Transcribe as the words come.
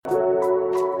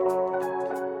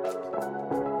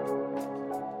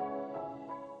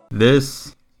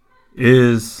This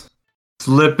is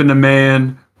Slipping the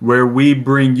Man, where we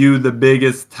bring you the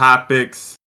biggest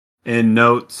topics and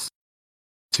notes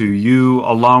to you,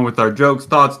 along with our jokes,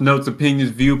 thoughts, notes,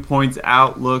 opinions, viewpoints,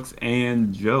 outlooks,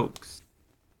 and jokes.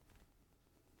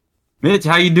 Mitch,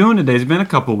 how you doing today? It's been a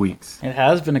couple weeks. It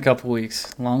has been a couple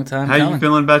weeks. Long time How coming. you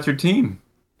feeling about your team?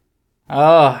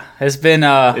 Oh, it's been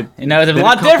it's a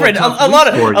lot different. A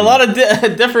lot of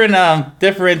different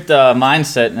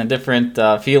mindset and a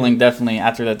different feeling. Definitely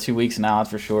after the 2 weeks now, that's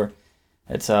for sure.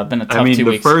 It's been a tough 2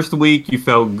 weeks. The first week you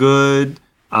felt good.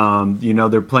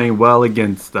 They're playing well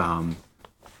against a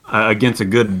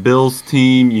good Bills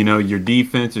team. Your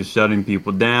defense is shutting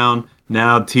people down.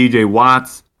 Now TJ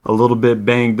Watt's a little bit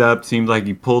banged up. Seems like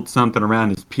he pulled something around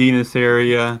his penis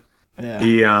area. Yeah.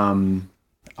 He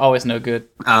always no good.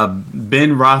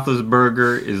 Ben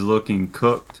Roethlisberger is looking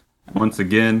cooked once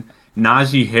again.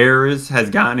 Najee Harris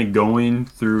has gotten it going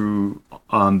through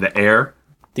the air.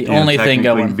 The only thing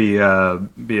going.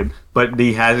 But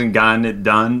he hasn't gotten it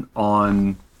done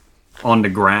on the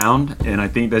ground, and I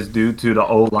think that's due to the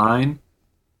O-line.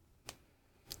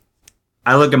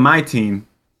 I look at my team,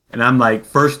 and I'm like,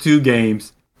 first 2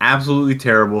 games, absolutely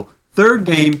terrible. Third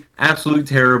game, absolutely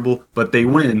terrible, but they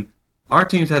win. Our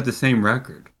teams have the same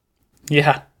record.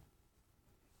 Yeah.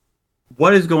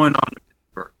 What is going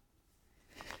on?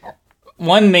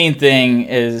 One main thing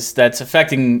is that's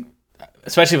affecting,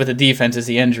 especially with the defense, is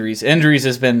the injuries. Injuries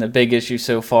has been the big issue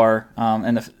so far,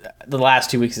 and the last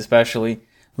 2 weeks especially.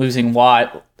 Losing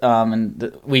Watt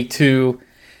in week 2,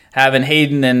 having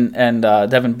Hayden and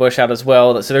Devin Bush out as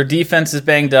well. So their defense is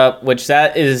banged up, which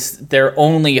that is their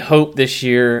only hope this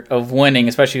year of winning,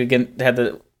 especially again they had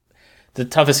the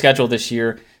toughest schedule this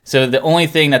year. So the only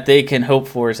thing that they can hope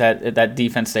for is that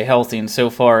defense stay healthy. And so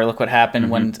far, look what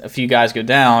happened when a few guys go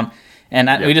down. And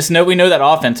we know that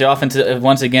offense. The offense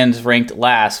once again is ranked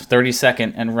last,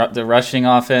 32nd, and the rushing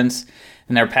offense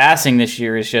and their passing this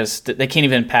year is just they can't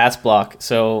even pass block.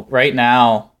 So right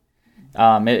now,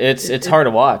 it's hard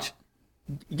to watch.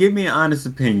 Give me an honest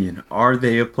opinion. Are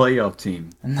they a playoff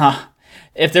team? Nah.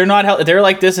 If they're not if they're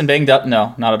like this and banged up,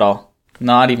 no, not at all.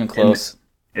 Not even close.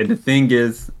 And the thing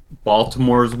is,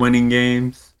 Baltimore's winning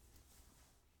games.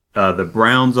 The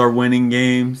Browns are winning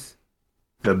games.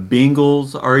 The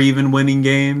Bengals are even winning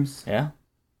games. Yeah.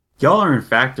 Y'all are in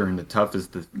factor in the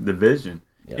toughest division.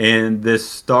 Yep. And this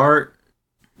start,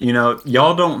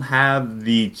 y'all don't have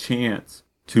the chance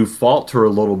to falter a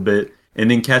little bit and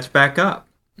then catch back up.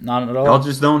 Not at all. Y'all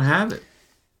just don't have it.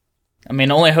 I mean,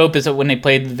 the only hope is that when they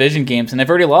play the division games, and they've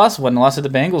already lost one, lost to the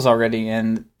Bengals already,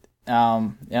 and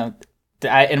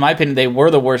in my opinion, they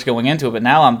were the worst going into it, but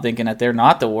now I'm thinking that they're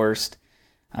not the worst.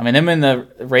 I mean, them and the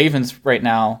Ravens right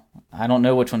now, I don't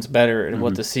know which one's better and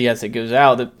what to see as it goes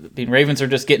out. The Ravens are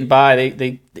just getting by.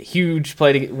 They huge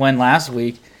play to win last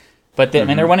week, but I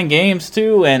mean, they're winning games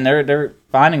too, and they're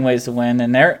finding ways to win,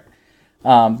 and they're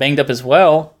banged up as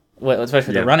well,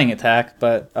 especially the running attack.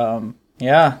 But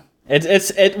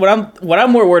it's what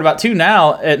I'm more worried about too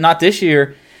now. Not this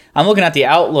year. I'm looking at the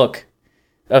outlook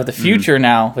of the future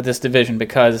now with this division,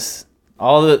 because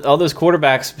all those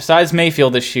quarterbacks besides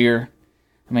Mayfield this year,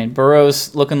 I mean,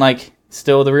 Burrow's looking like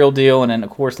still the real deal, and then of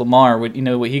course Lamar, what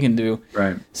he can do.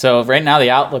 Right. So right now the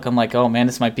outlook, I'm like, oh man,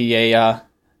 this might be I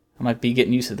might be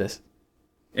getting used to this.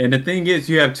 And the thing is,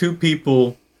 you have 2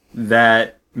 people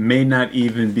that may not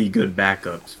even be good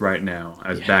backups right now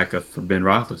as backups for Ben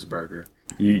Roethlisberger.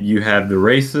 You have the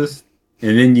racist,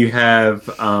 and then you have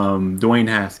Dwayne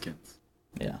Haskins.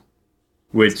 Yeah.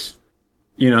 Which,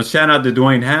 shout out to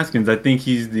Dwayne Haskins. I think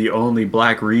he's the only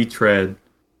black retread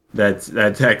that's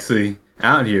actually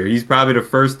out here. He's probably the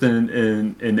first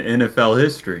in NFL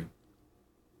history.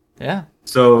 Yeah.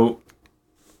 So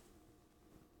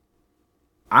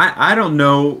I don't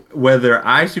know whether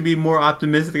I should be more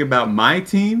optimistic about my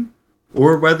team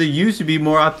or whether you should be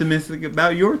more optimistic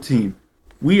about your team.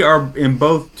 We are in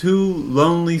both 2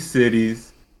 lonely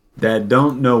cities that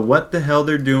don't know what the hell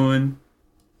they're doing.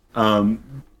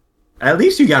 At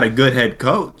least you got a good head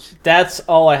coach. That's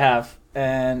all I have.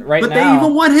 And now, they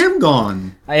even want him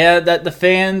gone. That the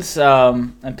fans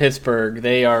in Pittsburgh,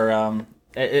 they are.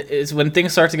 It's when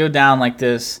things start to go down like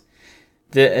this,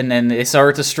 and then they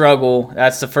start to struggle.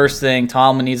 That's the first thing.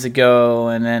 Tomlin needs to go,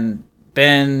 and then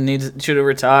Ben should have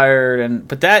retired.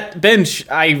 But that Ben,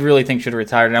 I really think should have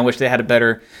retired, and I wish they had a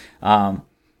better.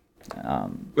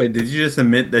 Wait, did you just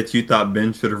admit that you thought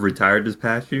Ben should have retired this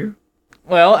past year?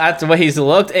 Well, that's the way he's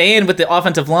looked, and with the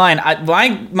offensive line,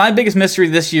 my biggest mystery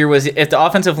this year was if the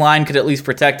offensive line could at least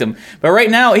protect him. But right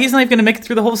now, he's not even going to make it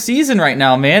through the whole season right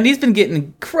now, man. He's been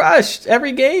getting crushed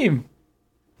every game.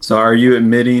 So are you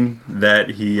admitting that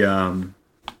he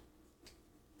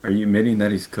Are you admitting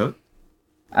that he's cooked?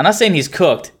 I'm not saying he's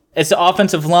cooked. It's the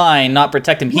offensive line not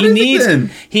protect him. What is it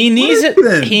then? He needs What is it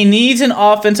then? He needs an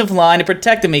offensive line to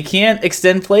protect him. He can't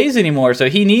extend plays anymore, so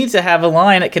he needs to have a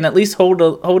line that can at least hold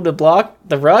the block,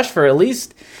 the rush for at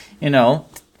least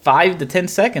 5 to 10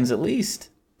 seconds at least.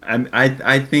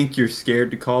 I think you're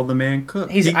scared to call the man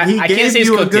cooked. I can't gave say he's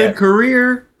you a cooked good yet.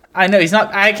 career. I know he's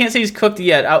not. I can't say he's cooked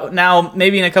yet. Now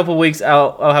maybe in a couple of weeks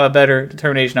I'll have a better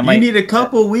determination. You need a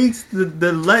couple weeks to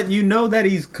let you know that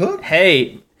he's cooked.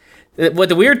 Hey, what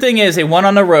the weird thing is, they won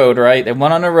on the road, right? They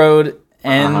won on the road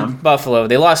in Buffalo.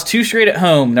 They lost 2 straight at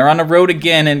home. They're on the road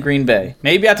again in Green Bay.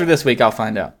 Maybe after this week I'll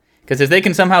find out. Because if they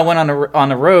can somehow win on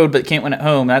the road but can't win at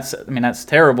home, that's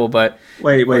terrible. But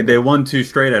wait, they won 2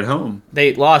 straight at home.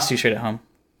 They lost 2 straight at home.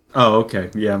 Oh, okay,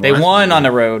 yeah. They won on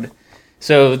the road,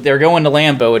 so they're going to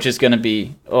Lambeau, which is going to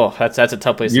be that's a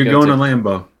tough place to go to. You're going to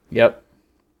Lambeau. Yep.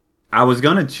 I was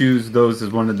gonna choose those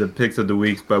as one of the picks of the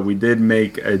weeks, but we did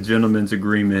make a gentleman's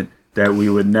agreement that we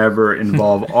would never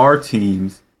involve our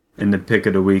teams in the pick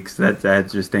of the weeks. That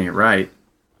just ain't right.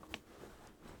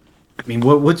 I mean,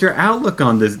 what's your outlook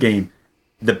on this game?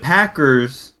 The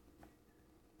Packers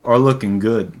are looking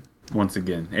good once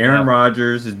again. Aaron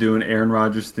Rodgers is doing Aaron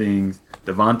Rodgers things.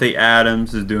 Devontae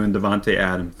Adams is doing Devontae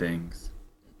Adams things.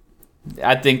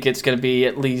 I think it's going to be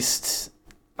at least.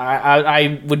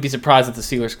 I would be surprised if the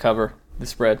Steelers cover the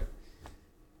spread.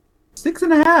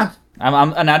 6.5.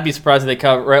 And I'd be surprised if they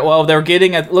cover. Right? Well, they're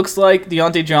getting. It looks like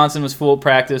Deontay Johnson was full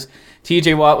practice.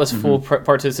 T.J. Watt was full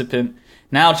participant.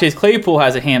 Now Chase Claypool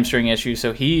has a hamstring issue,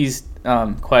 so he's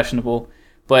questionable.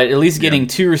 But at least getting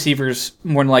 2 receivers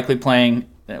more than likely playing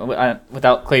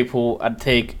without Claypool, I'd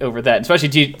take over that. Especially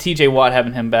T.J. Watt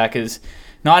having him back is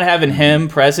not having him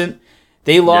present.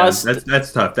 They lost. Yeah,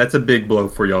 that's tough. That's a big blow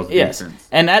for y'all's defense.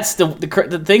 And that's the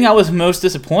thing I was most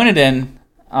disappointed in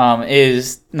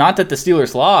is not that the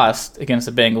Steelers lost against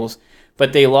the Bengals,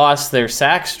 but they lost their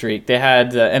sack streak. They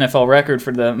had the NFL record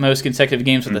for the most consecutive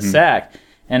games with a sack.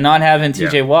 And not having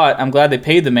T.J. Watt, I'm glad they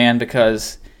paid the man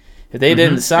because if they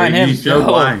didn't sign him, he showed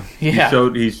why. Yeah,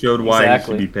 he showed why he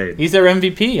should be paid. He's their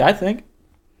MVP, I think.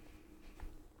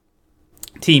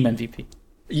 Team MVP.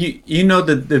 You know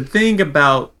the thing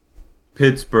about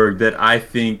Pittsburgh that I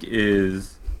think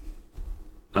is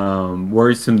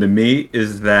worrisome to me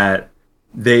is that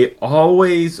they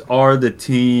always are the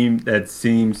team that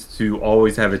seems to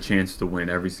always have a chance to win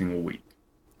every single week.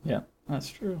 Yeah, that's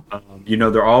true.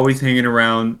 They're always hanging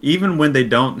around, even when they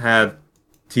don't have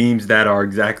teams that are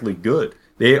exactly good.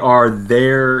 They are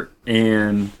there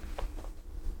and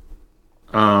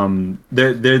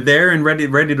they're there and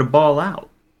ready to ball out.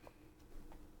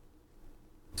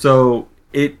 So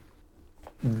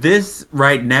this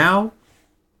right now,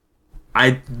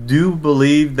 I do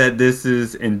believe that this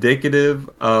is indicative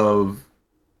of,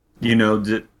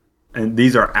 and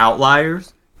these are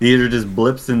outliers. These are just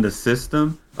blips in the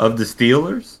system of the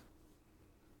Steelers.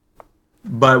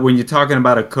 But when you're talking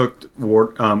about a cooked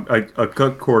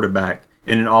quarterback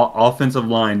in an offensive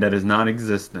line that is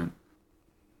non-existent,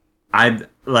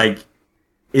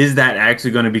 is that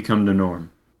actually going to become the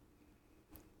norm?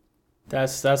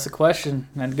 That's the question.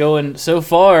 And going so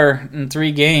far in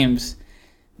 3 games,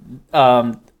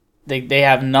 they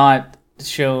have not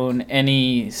shown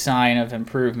any sign of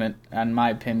improvement, in my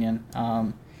opinion.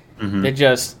 They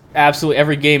just absolutely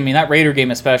every game. I mean, that Raider game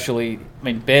especially. I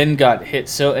mean, Ben got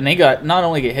hit and they got not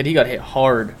only get hit, he got hit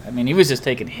hard. I mean, he was just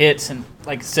taking hits, and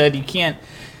like I said, you can't.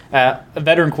 A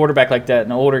veteran quarterback like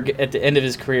that, at the end of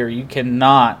his career, you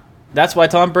cannot. That's why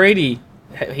Tom Brady,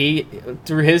 he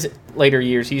through his later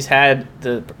years, he's had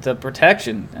the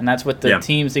protection, and that's what the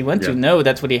teams he went to know.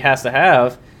 That's what he has to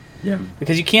have. Yeah,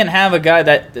 because you can't have a guy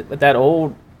that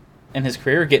old in his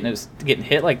career getting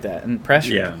hit like that and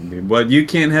pressure. Yeah, but you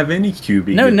can't have any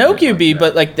QB. No QB,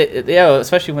 but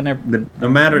especially when they're no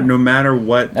matter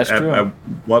what. That's true. At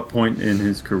what point in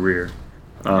his career,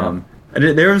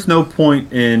 there was no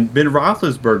point in Ben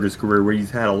Roethlisberger's career where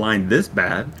he's had a line this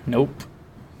bad. Nope.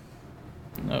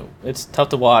 No, it's tough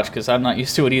to watch because I'm not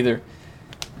used to it either.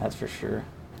 That's for sure.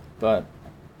 But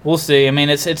we'll see. I mean,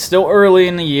 it's still early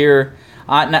in the year.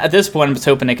 At this point, I'm just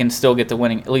hoping they can still get the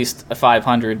winning, at least a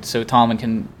 500, so Tomlin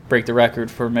can break the record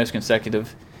for most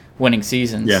consecutive winning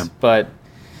seasons. Yeah. But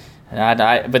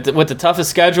with the toughest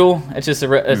schedule, it's just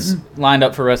it's lined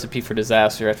up for a recipe for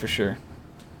disaster, that's for sure.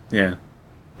 Yeah.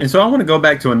 And so I want to go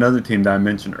back to another team that I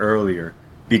mentioned earlier,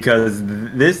 because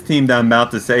this team that I'm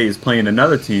about to say is playing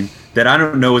another team that I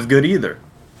don't know is good either.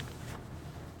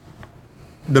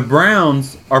 The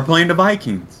Browns are playing the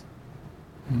Vikings.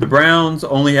 The Browns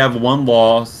only have 1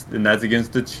 loss, and that's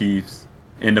against the Chiefs.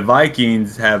 And the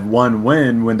Vikings have 1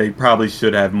 win when they probably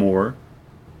should have more.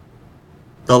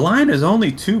 The line is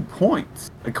only 2 points,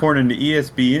 according to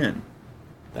ESPN.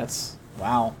 That's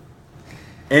wow.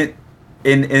 And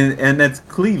that's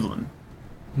Cleveland.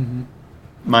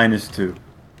 -2.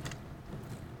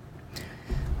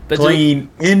 But Playing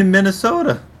in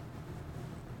Minnesota.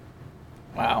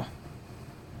 wow.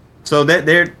 So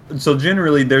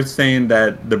generally they're saying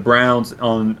that the Browns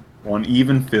on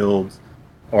even fields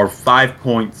are 5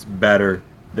 points better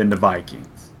than the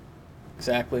Vikings.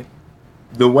 Exactly.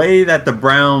 The way that the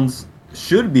Browns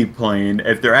should be playing,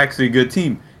 if they're actually a good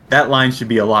team, that line should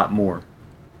be a lot more.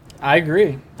 I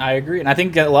agree. And I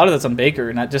think a lot of that's on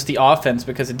Baker, not just the offense,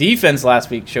 because the defense last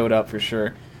week showed up for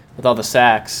sure with all the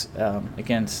sacks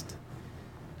against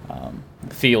the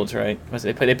Fields, right?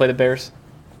 They play the Bears?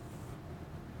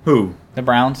 Who? The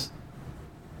Browns?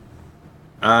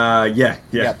 Yeah.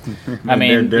 I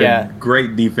mean, they're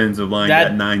great defensive line.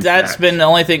 Got 9 That's sacks. been the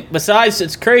only thing. Besides,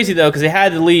 it's crazy, though, because they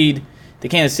had the lead. The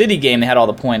Kansas City game, they had all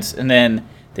the points, and then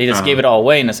they just gave it all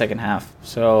away in the second half.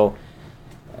 So,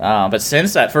 but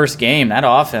since that first game, that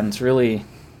offense really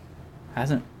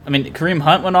hasn't. I mean, Kareem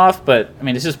Hunt went off, but I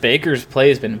mean, it's just Baker's play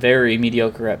has been very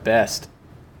mediocre at best.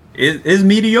 Is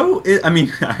mediocre?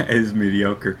 Is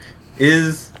mediocre?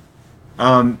 Is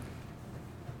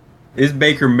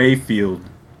Baker Mayfield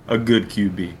a good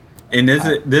QB? And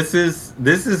this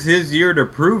is his year to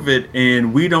prove it,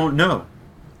 and we don't know.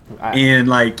 And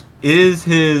is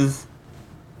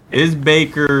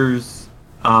Baker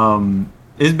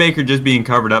just being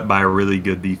covered up by a really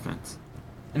good defense?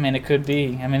 I mean, it could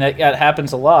be. I mean, that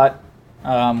happens a lot.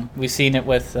 We've seen it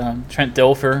with Trent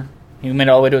Dilfer. He made it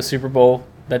all the way to a Super Bowl,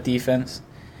 that defense.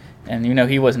 And,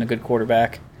 he wasn't a good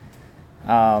quarterback.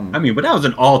 But that was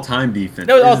an all-time defense.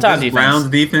 That was all-time defense. Browns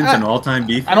defense an all-time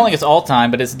defense? I don't think it's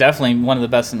all-time, but it's definitely one of the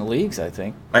best in the leagues, I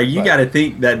think. You got to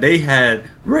think that they had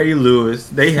Ray Lewis,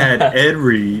 they had Ed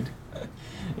Reed.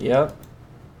 Yep.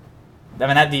 I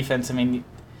mean, that defense, and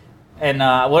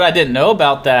what I didn't know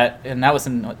about that, and that was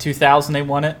in 2000 they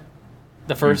won it,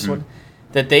 the first one,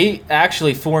 that they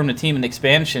actually formed a team in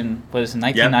expansion was in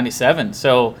 1997. Yep.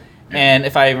 So, and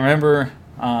if I remember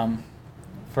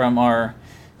from our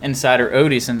insider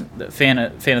Otis, and the fan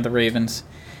of the Ravens,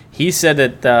 he said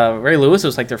that Ray Lewis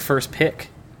was like their first pick.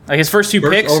 Like his first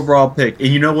picks. Overall pick. And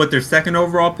you know what their second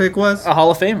overall pick was? A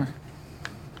Hall of Famer.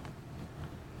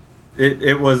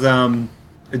 It was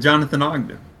Jonathan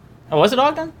Ogden. Oh, was it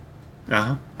Ogden?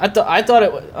 Uh-huh. I thought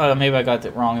it was, maybe I got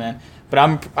it wrong then. But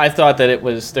I thought that it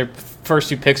was their first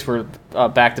 2 picks were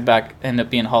back-to-back, ended up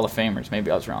being Hall of Famers.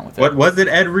 Maybe I was wrong with that. What was it,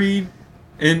 Ed Reed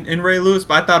in Ray Lewis?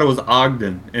 But I thought it was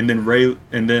Ogden and then Ray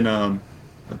and then I'm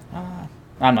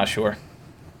not sure.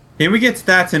 Can we get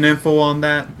stats and info on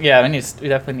that? Yeah, we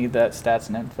definitely need that stats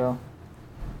and info.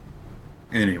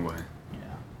 Anyway. Yeah.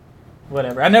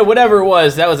 Whatever. I know whatever it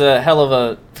was, that was a hell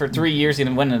of for 3 years he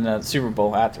didn't win in the Super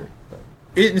Bowl after.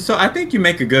 So I think you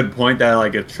make a good point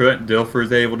that if Trent Dilfer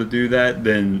is able to do that,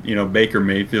 then Baker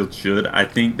Mayfield should. I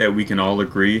think that we can all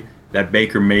agree that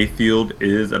Baker Mayfield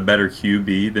is a better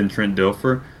QB than Trent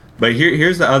Dilfer. But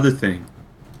here's the other thing.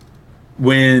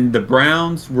 When the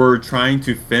Browns were trying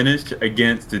to finish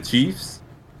against the Chiefs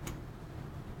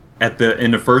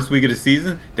in the first week of the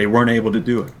season, they weren't able to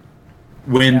do it.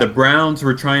 When the Browns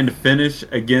were trying to finish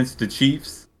against the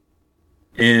Chiefs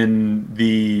in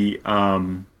the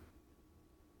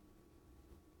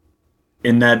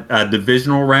in that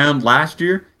divisional round last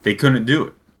year, they couldn't do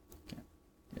it.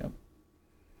 Yep.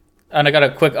 And I got a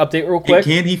quick update real quick.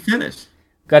 Can he finish?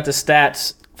 Got the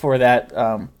stats for that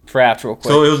draft real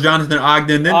quick. So it was Jonathan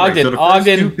Ogden then. Ogden. So the first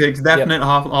 2 picks, definite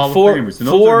Hall of Famers.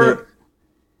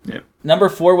 Number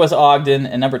 4 was Ogden,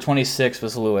 and number 26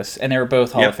 was Lewis. And they were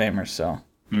both Hall of Famers, so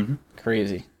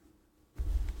crazy.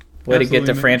 Way to get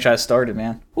the franchise started,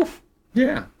 man. Oof.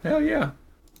 Yeah, hell yeah.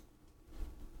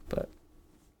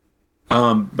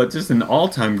 But just an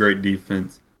all-time great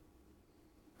defense.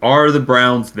 Are the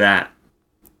Browns that?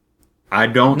 I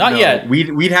don't know. Not yet.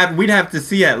 We'd have to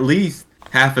see at least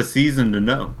half a season to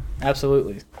know.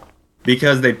 Absolutely.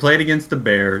 Because they played against the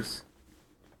Bears.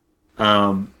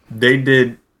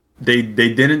 They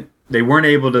weren't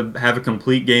able to have a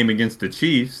complete game against the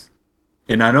Chiefs.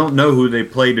 And I don't know who they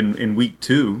played in week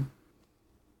 2.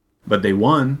 But they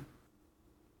won.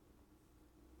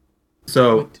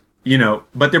 So,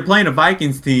 but they're playing a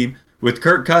Vikings team with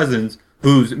Kirk Cousins,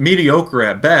 who's mediocre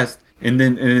at best, and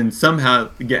then somehow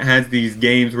has these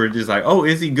games where it's just like, oh,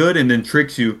 is he good? And then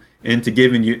tricks you into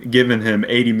giving him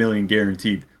 $80 million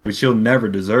guaranteed, which he'll never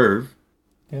deserve.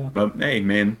 Yeah. But hey,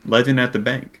 man, legend at the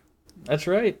bank. That's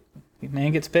right.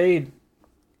 Man gets paid.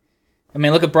 I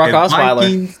mean, look at Brock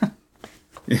Osweiler.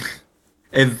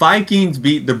 If Vikings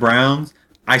beat the Browns,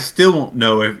 I still won't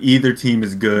know if either team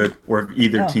is good or if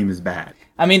either Oh. team is bad.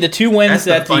 I mean, the 2 wins That's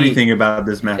that the funny thing about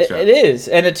this matchup. it is,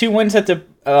 and the 2 wins that the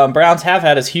Browns have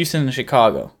had is Houston and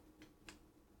Chicago.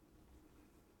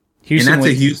 And that's a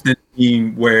wins- Houston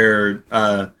team where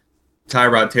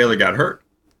Tyrod Taylor got hurt.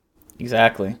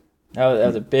 Exactly. That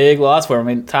was a big loss for him.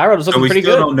 I mean, Tyrod was So looking we pretty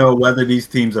still good. don't know whether these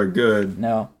teams are good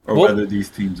No. or whether these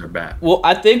teams are bad. Well,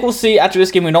 I think we'll see after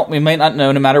this game. We may not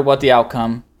know no matter what the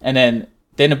outcome, and then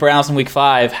the Browns in Week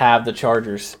 5 have the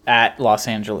Chargers at Los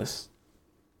Angeles.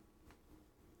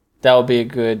 That will be a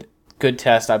good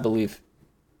test, I believe.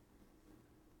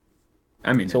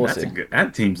 I mean, So we'll that's see.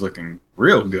 that team's looking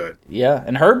real good. Yeah,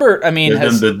 and Herbert, I mean,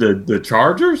 has The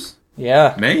Chargers,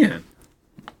 yeah. man.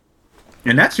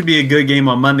 And that should be a good game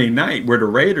on Monday night where the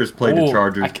Raiders play the Ooh,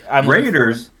 Chargers. I'm looking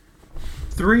Raiders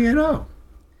 3-0.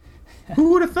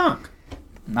 Who would have thunk?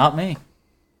 Not me.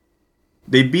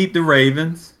 They beat the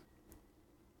Ravens.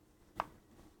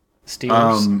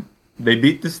 Steelers. They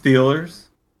beat the Steelers.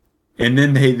 And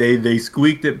then they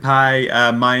squeaked it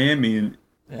by Miami.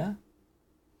 Yeah.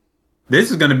 This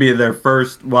is going to be their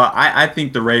first. Well, I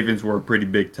think the Ravens were a pretty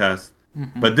big test.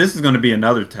 But this is going to be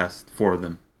another test for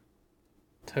them.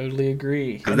 Totally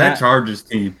agree. Because that Chargers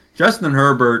team, Justin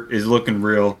Herbert is looking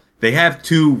real. They have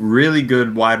 2 really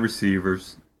good wide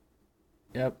receivers.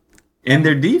 Yep. And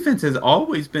their defense has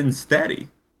always been steady.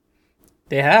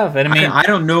 They have. And I mean, I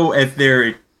don't know if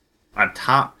they're a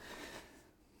top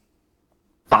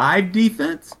 5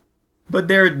 defense, but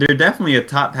they're definitely a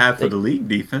top half of the league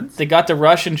defense. they got the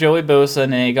rush and Joey Bosa,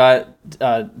 and they got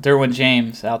Derwin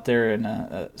James out there in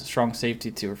a strong safety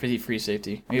too, or free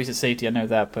safety. Maybe he's a safety, I know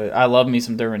that, but I love me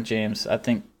some Derwin James. I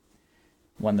think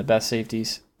one of the best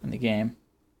safeties in the game.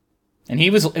 And he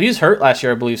was hurt last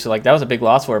year, I believe, so like that was a big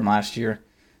loss for him last year,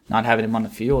 not having him on the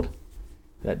field.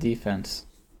 That defense.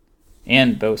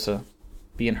 And Bosa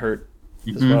being hurt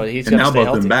as well. He's got and to now stay both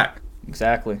healthy. them back.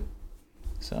 Exactly.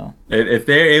 So If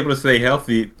they're able to stay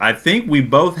healthy, I think we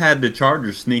both had the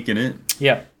Chargers sneaking in.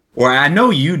 yeah, Or I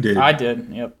know you did. I did.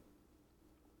 Yep.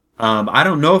 I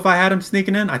don't know if I had him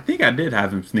sneaking in. I think I did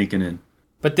have him sneaking in.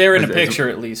 But they're in the As- picture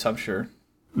at least, I'm sure.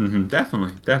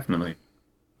 Definitely.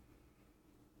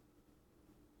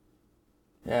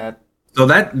 Yeah. So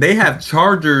that they have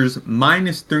Chargers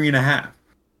 -3.5.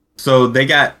 So they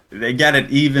got it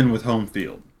even with home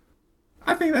field.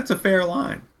 I think that's a fair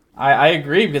line. I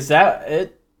agree because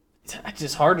it's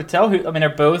just hard to tell who. I mean, they're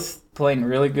both playing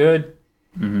really good,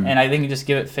 and I think you just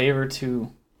give it favor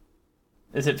to.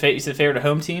 Is it favor to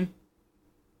home team?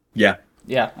 Yeah.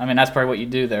 Yeah, I mean that's probably what you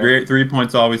do there. 3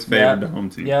 points always favored Yeah. the home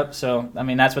team. Yep. So I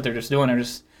mean that's what they're just doing. They're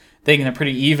just thinking they're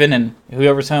pretty even, and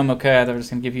whoever's home, okay, they're just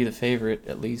gonna give you the favorite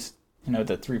at least. You know,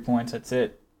 the 3 points. That's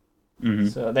it. Mm-hmm.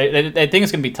 So they think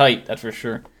it's gonna be tight. That's for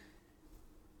sure.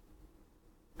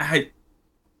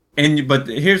 But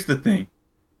here's the thing: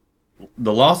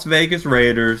 the Las Vegas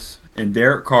Raiders and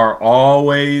Derek Carr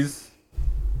always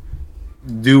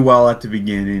do well at the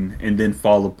beginning and then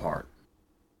fall apart.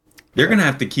 They're gonna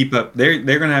have to keep up. They're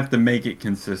gonna have to make it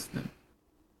consistent.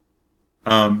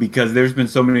 Because there's been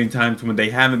so many times when they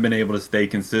haven't been able to stay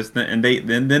consistent, and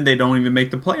then they don't even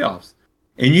make the playoffs.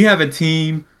 And you have a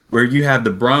team where you have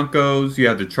the Broncos, you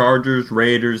have the Chargers,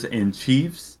 Raiders, and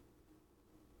Chiefs.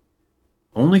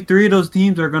 Only 3 of those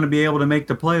teams are going to be able to make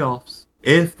the playoffs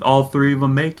if all 3 of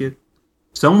them make it.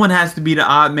 Someone has to be the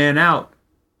odd man out.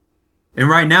 And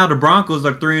right now, the Broncos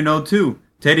are 3-0 too.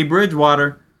 Teddy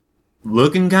Bridgewater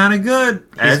looking kind of good,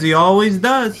 as he always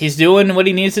does. He's doing what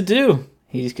he needs to do.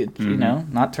 He's good, you know,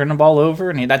 not turning the ball over,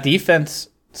 and that defense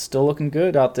still looking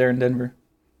good out there in Denver.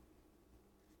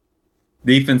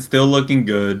 Defense still looking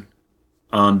good.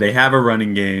 They have a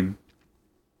running game.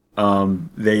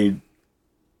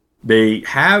 They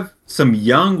have some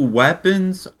young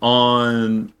weapons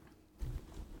on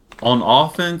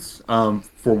offense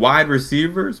for wide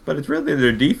receivers, but it's really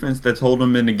their defense that's holding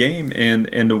them in the game, and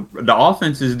the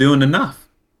offense is doing enough.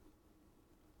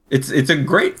 It's a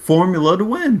great formula to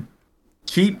win.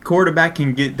 Cheap quarterback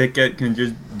can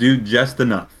just do just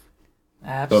enough.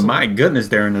 Absolutely. But my goodness,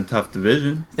 they're in a tough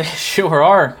division. They sure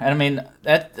are. And I mean,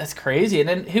 that's crazy. And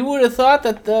then who would have thought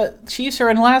that the Chiefs are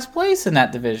in last place in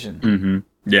that division?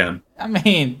 Mm-hmm. Yeah. I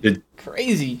mean,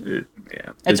 crazy.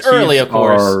 Yeah. It's The early, Chiefs of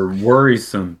course. Are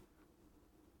worrisome.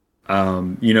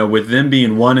 With them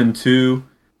being 1-2,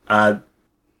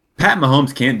 Pat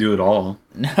Mahomes can't do it all.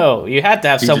 No, you had to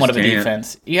have somewhat of just a can't.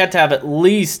 defense. You had to have at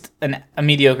least a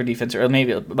mediocre defense, or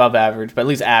maybe above average, but at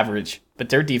least average. But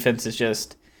their defense is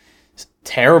just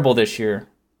terrible this year.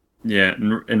 Yeah,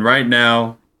 and right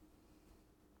now,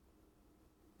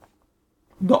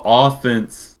 the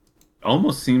offense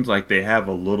almost seems like they have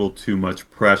a little too much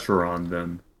pressure on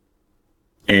them.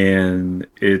 And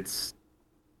this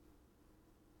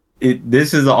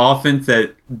is an offense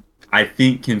that I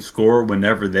think can score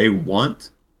whenever they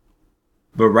want.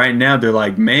 But right now they're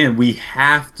like, man, we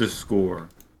have to score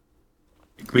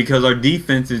because our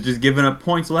defense is just giving up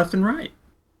points left and right.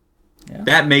 Yeah.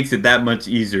 That makes it that much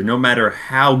easier, no matter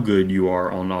how good you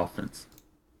are on offense.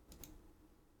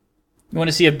 You want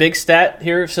to see a big stat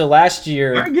here? So last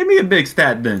year, All right, give me a big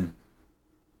stat then.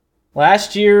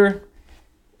 the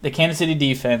Kansas City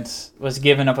defense was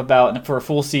giving up about, for a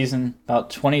full season, about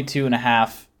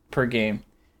 22.5 per game.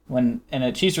 And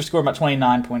the Chiefs were scoring about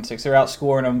 29.6. They're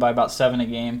outscoring them by about 7 a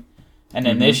game. And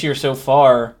then this year so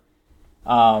far,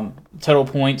 total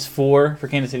points for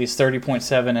Kansas City is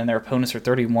 30.7, and their opponents are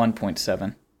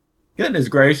 31.7. Goodness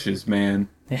gracious, man.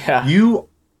 Yeah. You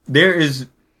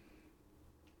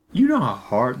know how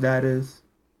hard that is?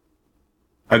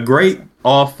 A great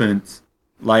offense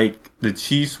like the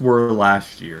Chiefs were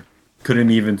last year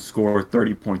couldn't even score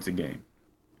 30 points a game.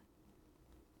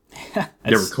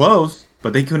 They were close,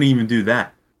 but they couldn't even do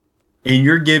that. And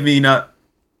you're giving up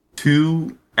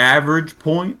 2 average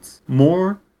points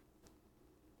more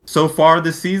so far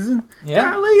this season?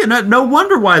 Yeah. Golly, no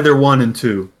wonder why they're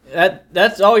 1-2.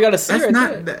 That's all we got to see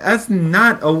right there. That's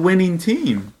not a winning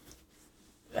team.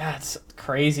 That's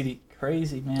crazy,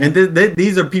 man. And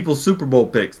these are people's Super Bowl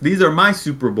picks. These are my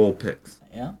Super Bowl picks.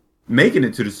 Yeah. Making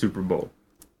it to the Super Bowl,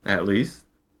 at least.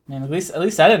 Man, at least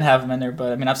I didn't have him in there,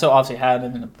 but I mean, I've still obviously had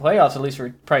him in the playoffs. At least for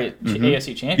probably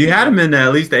AFC Championship. You had him in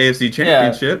at least the AFC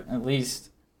Championship. Yeah, at least.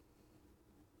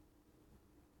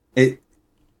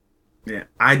 Yeah,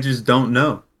 I just don't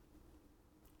know.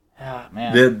 Ah,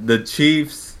 man. The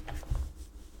Chiefs,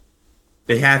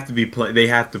 they have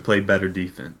to play better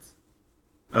defense.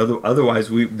 Otherwise,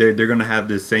 they're going to have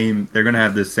this same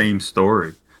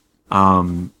story,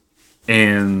 and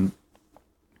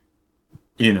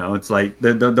it's like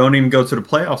they don't even go to the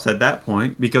playoffs at that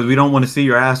point because we don't want to see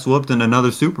your ass whooped in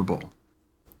another Super Bowl.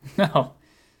 No,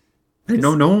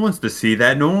 no one wants to see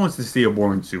that. No one wants to see a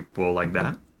boring Super Bowl like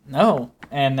that. No,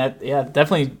 and that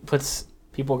definitely puts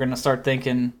people going to start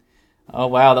thinking, oh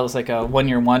wow, that was like a 1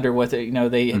 year wonder with it.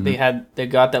 They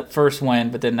got that first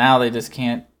win, but then now they just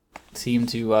can't seem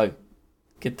to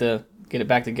get it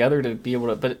back together to be able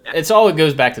to. But it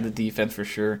goes back to the defense for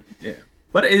sure. Yeah,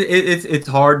 but it's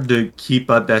hard to keep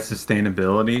up that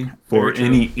sustainability for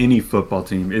any football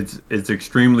team. It's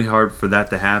extremely hard for that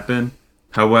to happen.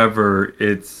 However,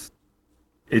 it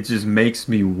just makes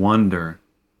me wonder.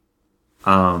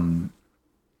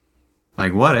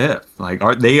 Like what if? Like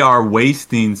they are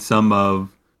wasting some of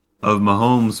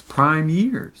Mahomes' prime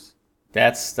years.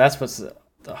 That's what's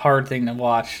the hard thing to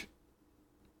watch.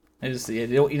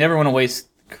 You never want to waste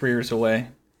careers away,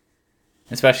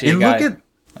 especially a guy like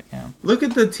him. Look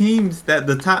at the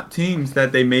top teams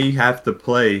that they may have to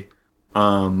play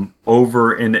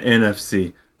over in the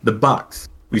NFC. The Bucks.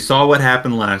 We saw what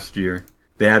happened last year.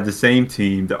 They have the same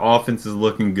team. The offense is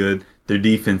looking good. Their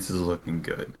defense is looking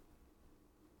good.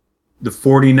 The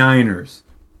 49ers.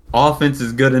 Offense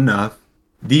is good enough.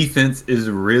 Defense is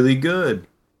really good.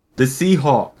 The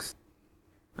Seahawks.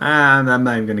 I'm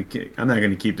not gonna keep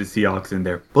the Seahawks in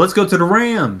there. But let's go to the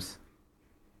Rams.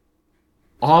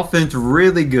 Offense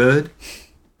really good.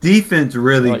 Defense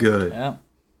really good. Yeah.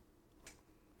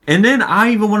 And then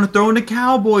I even want to throw in the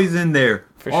Cowboys in there.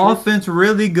 For sure. Offense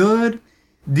really good.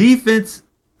 Defense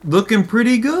looking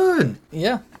pretty good.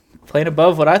 Yeah. Playing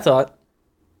above what I thought.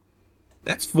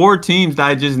 That's 4 teams that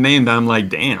I just named. I'm like,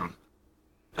 damn.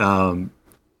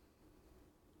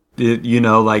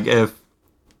 Like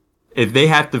if they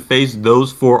have to face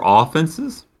those 4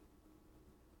 offenses,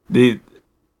 the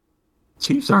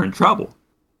Chiefs are in trouble.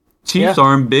 Chiefs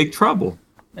are in big trouble.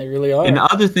 They really are. And the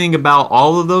other thing about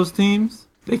all of those teams,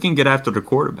 they can get after the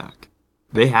quarterback.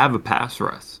 They have a pass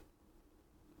rush.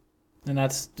 And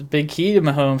that's the big key to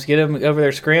Mahomes. Get him over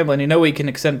there scrambling. He can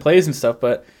extend plays and stuff,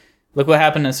 but look what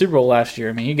happened in the Super Bowl last year.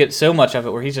 I mean, you get so much of it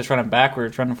where he's just running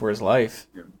backwards, running for his life.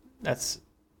 Yeah. That's...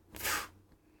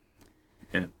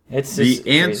 Yeah. It's just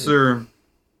the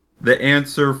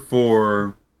answer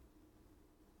for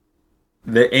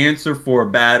a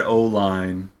bad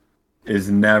O-line is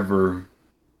never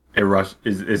a rush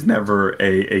is never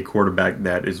a quarterback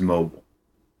that is mobile.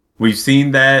 We've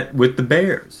seen that with the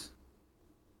Bears.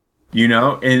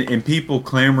 And people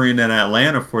clamoring in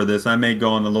Atlanta for this. I may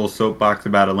go on a little soapbox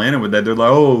about Atlanta with that. They're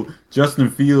like, oh, Justin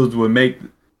Fields would make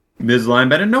this line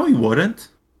better. No, he wouldn't.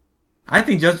 I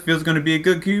think Justin Fields is going to be a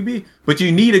good QB. But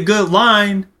you need a good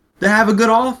line to have a good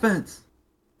offense.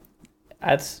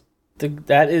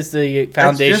 That is the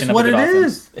foundation of a good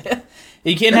offense.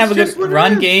 You can't That's have a just good what it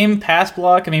run is. game, pass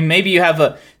block. I mean, maybe you have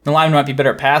the lineman might be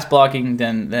better at pass blocking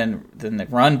than the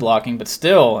run blocking, but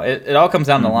still, it all comes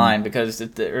down to the line because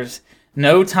there's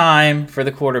no time for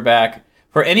the quarterback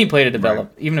for any play to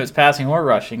develop, even if it's passing or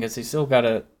rushing, because they still got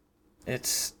to.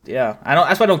 It's I don't.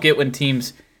 That's why I don't get when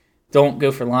teams don't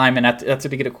go for linemen. That's if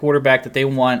they get a quarterback that they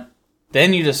want.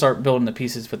 Then you just start building the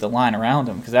pieces with the line around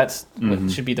them because that's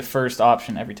what should be the first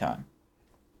option every time.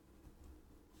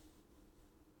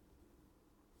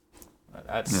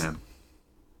 Yeah.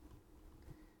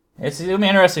 It's gonna be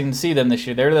interesting to see them this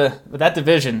year. They're with that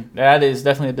division. That is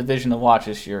definitely a division to watch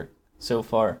this year so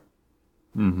far.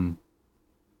 Mm-hmm.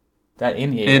 That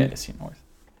in the AFC North.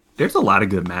 There's a lot of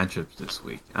good matchups this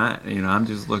week. I'm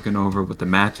just looking over what the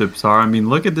matchups are. I mean,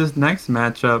 look at this next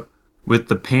matchup with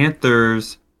the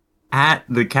Panthers at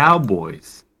the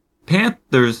Cowboys.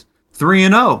 Panthers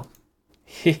 3-0.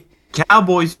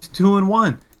 Cowboys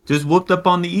 2-1. Just whooped up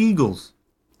on the Eagles.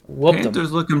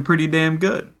 Panthers looking pretty damn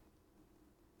good.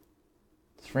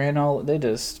 They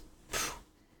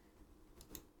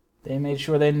made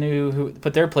sure they knew who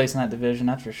put their place in that division,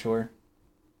 that's for sure.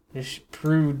 Just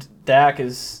proved Dak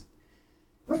is,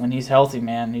 when he's healthy,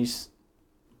 man, he's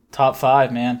top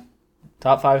 5, man.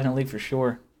 Top 5 in the league for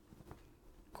sure.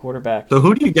 Quarterback. So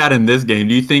who do you got in this game?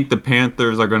 Do you think the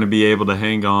Panthers are going to be able to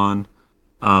hang on?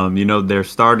 Their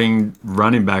starting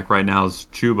running back right now is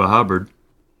Chuba Hubbard.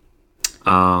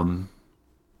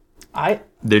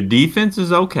 Their defense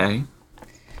is okay.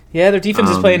 Yeah, their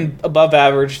defense is playing above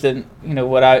average than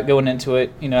going into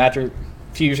it. After a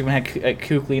few years when we had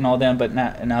Kuechly and all them, but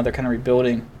now they're kind of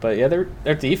rebuilding. But yeah, their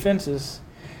defense is.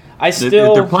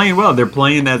 They're playing well. They're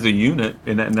playing as a unit,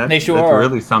 and that's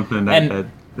really something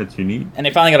that you need. And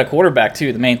they finally got a quarterback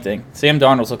too. The main thing, Sam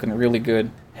Darnold's looking really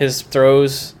good. His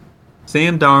throws.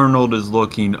 Sam Darnold is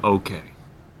looking okay.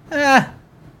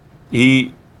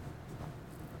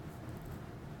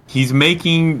 He's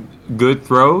making good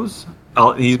throws.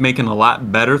 He's making a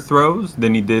lot better throws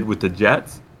than he did with the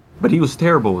Jets, but he was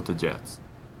terrible with the Jets.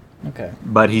 Okay.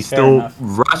 But he still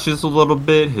rushes a little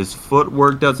bit. His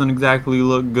footwork doesn't exactly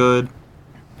look good.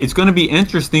 It's going to be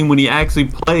interesting when he actually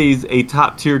plays a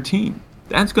top-tier team.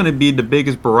 That's going to be the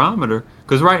biggest barometer,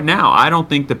 because right now I don't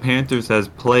think the Panthers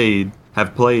have played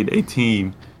a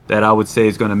team that I would say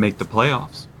is going to make the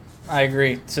playoffs. I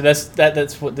agree. So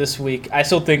that's what this week. I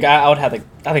still think I would have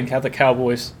the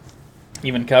Cowboys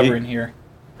even covering here.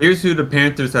 Here's who the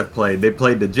Panthers have played. They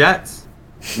played the Jets,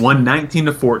 won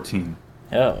 19-14.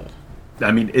 Oh.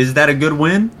 I mean, is that a good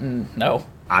win? No.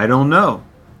 I don't know.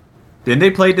 Then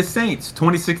they played the Saints,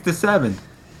 26-7.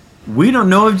 We don't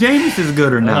know if Jameis is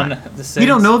good or not. We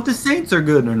don't know if the Saints are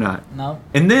good or not. No.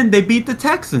 And then they beat the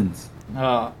Texans.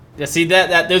 Oh. Yeah, see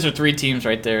that those are 3 teams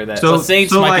right there. The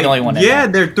Saints might be the only one. Yeah,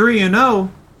 they're 3-0,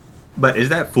 but is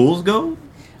that fool's gold?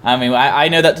 I mean, I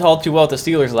know that all too well with the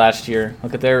Steelers last year.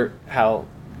 Look at how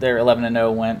their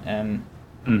 11-0 went, and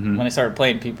when they started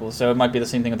playing people. So it might be the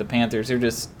same thing with the Panthers. They're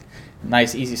just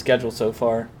nice, easy schedule so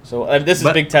far. So this is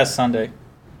a big test Sunday.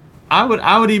 I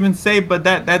would even say, but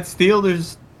that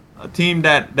Steelers team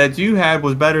that you had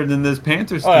was better than this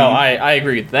Panthers team. Well, I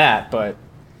agree with that, but.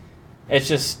 It's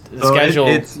just the schedule.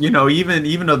 It's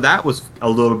even though that was a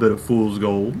little bit of fool's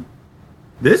gold,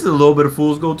 this is a little bit of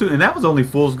fool's gold too, and that was only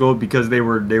fool's gold because they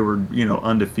were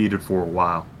undefeated for a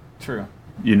while. True.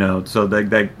 So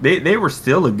they were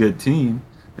still a good team.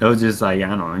 It was just like I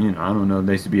don't know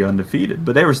they should be undefeated,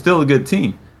 but they were still a good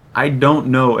team. I don't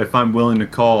know if I'm willing to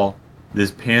call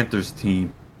this Panthers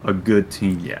team a good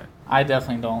team yet. I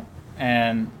definitely don't.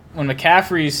 And when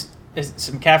McCaffrey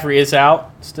is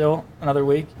out still another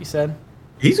week, you said?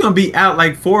 He's going to be out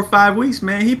like 4 or 5 weeks,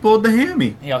 man. He pulled the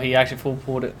hammy. He actually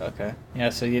pulled it. Okay. Yeah,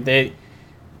 so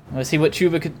let's see what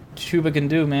Chuba can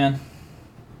do, man.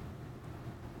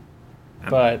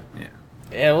 But,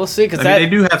 yeah we'll see. They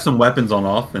do have some weapons on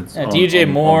offense. DJ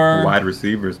Moore. On wide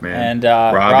receivers, man. And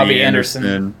Robbie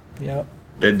Anderson. Yep.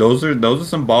 Those are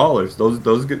some ballers.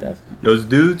 Those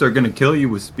dudes are going to kill you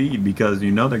with speed because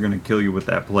they're going to kill you with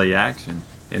that play action.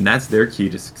 And that's their key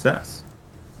to success.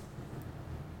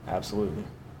 Absolutely.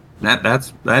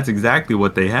 That's exactly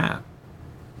what they have.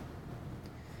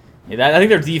 Yeah, I think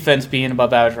their defense being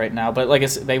above average right now, but like I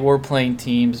said, they were playing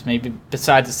teams maybe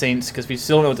besides the Saints because we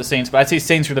still know what the Saints. But I'd say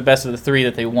Saints were the best of the 3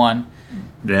 that they won.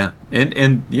 Yeah, and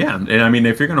I mean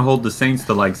if you're going to hold the Saints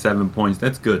to like 7 points,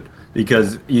 that's good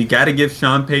because you got to give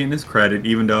Sean Payton his credit.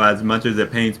 Even though as much as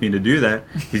it pains me to do that,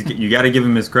 you got to give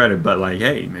him his credit. But like,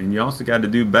 hey, man, you also got to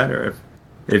do better.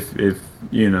 If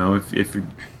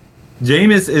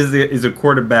Jameis is a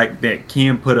quarterback that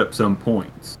can put up some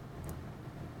points.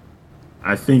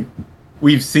 I think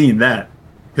we've seen that.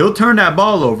 He'll turn that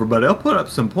ball over, but he'll put up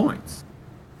some points.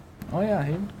 Oh yeah,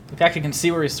 he actually can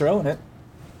see where he's throwing it.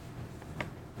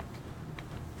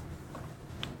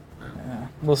 Yeah,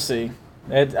 we'll see.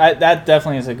 That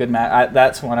definitely is a good match.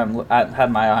 That's one I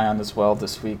had my eye on as well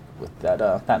this week with that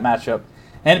matchup,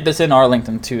 and it's in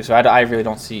Arlington too. So I really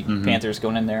don't see Panthers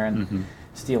going in there and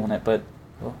stealing it, but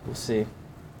we'll see.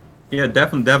 Yeah,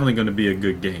 definitely going to be a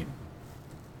good game.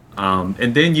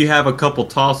 And then you have a couple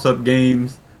toss-up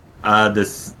games.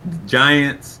 The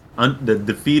Giants, the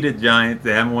defeated Giants,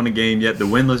 they haven't won a game yet. The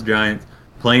winless Giants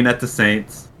playing at the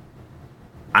Saints.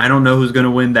 I don't know who's going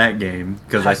to win that game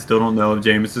because I still don't know if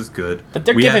Jameis is good.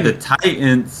 But we have the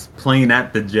Titans playing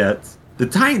at the Jets. The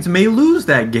Titans may lose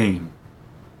that game.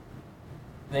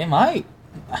 They might.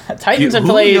 Titans have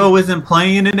played. Julio isn't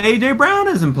playing and A.J. Brown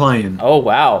isn't playing. Oh,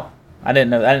 wow. I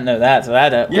didn't know that. So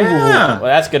that well,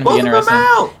 that's going to be interesting.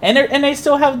 And they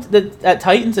still have that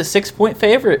Titans a 6-point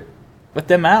favorite with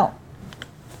them out.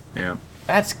 Yeah.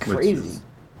 That's crazy.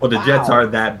 The Jets are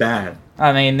that bad.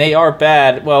 I mean, they are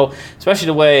bad. Well, especially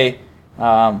the way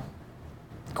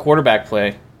quarterback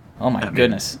play. Oh, my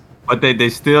goodness. But they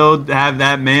still have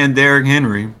that man, Derrick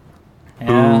Henry,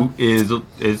 who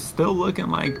is still looking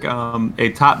like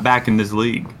a top back in this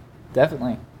league.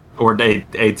 Definitely. Or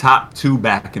a top 2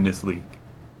 back in this league.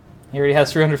 He already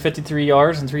has 353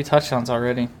 yards and 3 touchdowns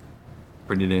already.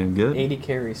 Pretty damn good. 80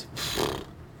 carries.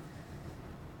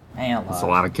 Man, that's a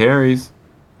lot of carries.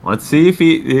 Let's see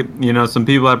if some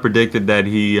people have predicted that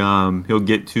he'll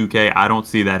get 2K. I don't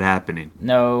see that happening.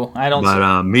 No, I don't.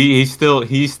 But he's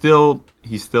still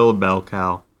a bell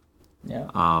cow.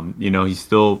 Yeah.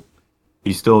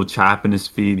 He's still chopping his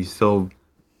feet. He's still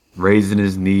raising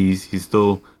his knees. He's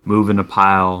still moving the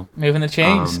pile. Moving the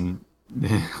chains.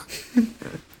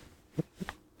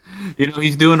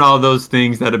 He's doing all those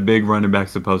things that a big running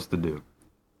back's supposed to do.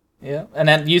 Yeah, and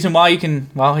then use him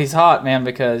while he's hot, man,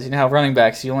 because you know how running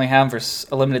backs, you only have them for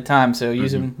a limited time, so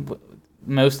use him,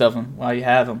 most of them, while you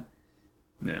have them.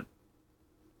 Yeah.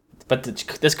 But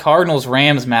this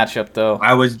Cardinals-Rams matchup, though.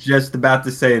 I was just about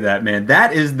to say that, man.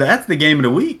 That's the game of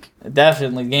the week.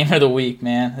 Definitely game of the week,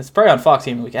 man. It's probably on Fox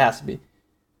Game of the Week. It has to be.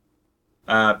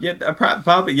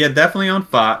 Probably, definitely on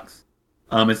Fox.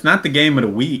 It's not the game of the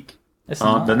week. It's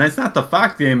not the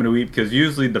Fox game of the week because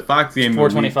usually the Fox game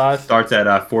of the week starts at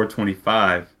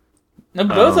 4:25. No,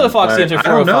 both of the Fox games are 4:05. I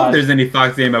don't know if there's any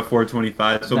Fox game at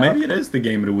 4:25, so maybe it is the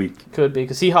game of the week. Could be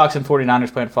because Seahawks and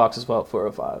 49ers playing Fox as well at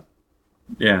 4:05.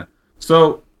 Yeah,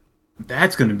 so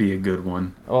that's going to be a good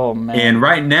one. Oh man! And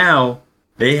right now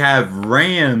they have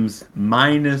Rams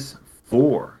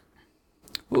 -4.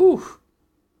 Ooh.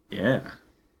 Yeah.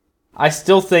 I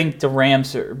still think the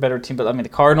Rams are a better team, but I mean the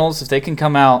Cardinals, if they can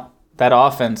come out. That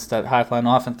offense, that high-flying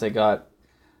offense they got.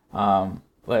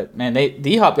 But, man,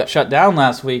 D-Hop got shut down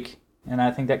last week, and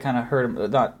I think that kind of hurt him,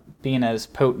 not being as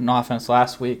potent offense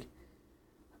last week.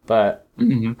 But,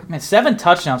 man, 7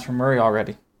 touchdowns from Murray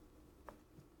already.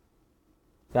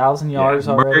 1,000 yards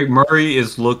already. Murray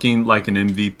is looking like an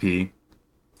MVP.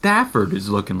 Stafford is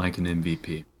looking like an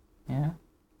MVP. Yeah.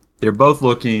 They're both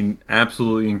looking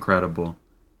absolutely incredible,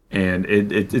 and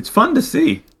it's fun to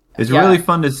see. It's really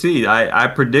fun to see. I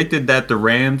predicted that the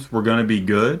Rams were going to be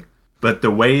good, but the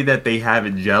way that they have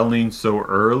it gelling so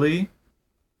early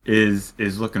is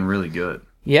looking really good.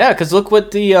 Yeah, because look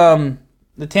what the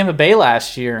Tampa Bay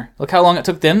last year. Look how long it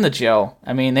took them to gel.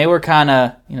 I mean, they were kind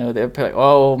of, they were like,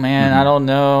 oh man, I don't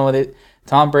know.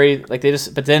 Tom Brady,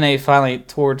 but then they finally,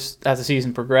 as the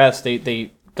season progressed,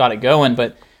 they got it going.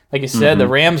 But like you said, the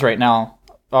Rams right now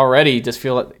already just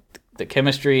feel like the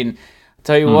chemistry and.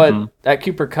 Tell you what, that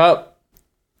Cooper Kupp,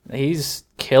 he's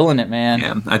killing it, man.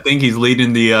 Yeah, I think he's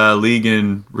leading the league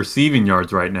in receiving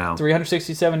yards right now.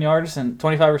 367 yards and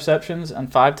 25 receptions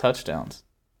and 5 touchdowns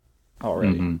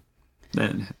already.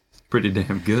 That's pretty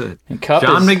damn good. And Kupp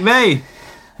Sean McVay.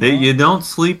 You don't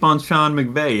sleep on Sean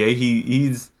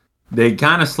McVay. They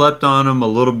kind of slept on him a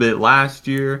little bit last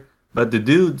year, but the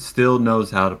dude still knows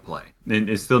how to play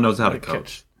and still knows how to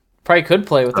coach. Probably could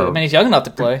play with it. I mean, he's young enough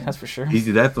to play, that's for sure. He's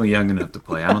definitely young enough to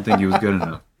play. I don't think he was good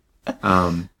enough.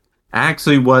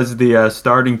 Actually was the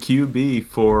starting QB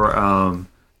for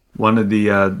one of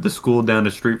the school down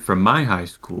the street from my high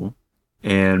school.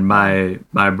 And my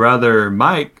brother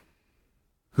Mike,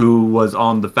 who was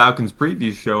on the Falcons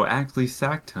preview show, actually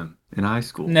sacked him in high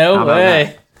school. No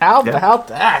way. How about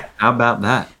that? How about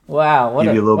that? Wow, what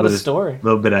a story. A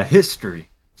little bit of history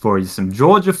for you, some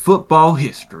Georgia football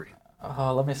history.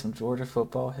 Oh, love me some Georgia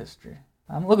football history.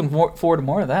 I'm looking forward to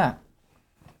more of that.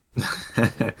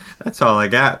 That's all I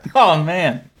got. Oh,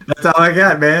 man. That's all I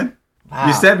got, man. Wow.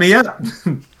 You set me up.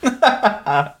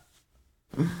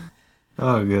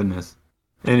 Oh, goodness.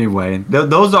 Anyway,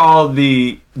 those are all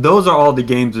the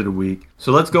games of the week.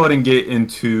 So let's go ahead and get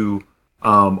into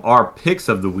our picks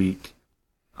of the week.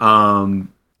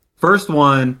 First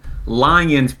one,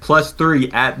 Lions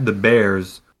 +3 at the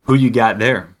Bears. Who you got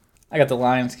there? I got the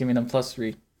Lions. Give me them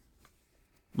 +3.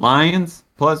 Lions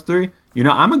 +3. You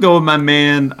know, I'm gonna go with my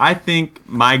man. I think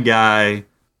my guy,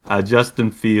 Justin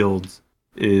Fields,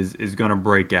 is gonna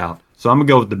break out. So I'm gonna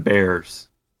go with the Bears.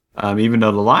 Even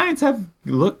though the Lions have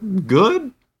looked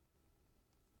good,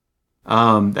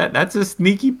 that's a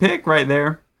sneaky pick right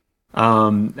there.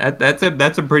 That's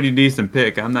a pretty decent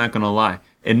pick. I'm not gonna lie.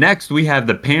 And next we have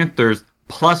the Panthers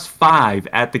 +5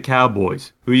 at the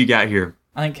Cowboys. Who you got here?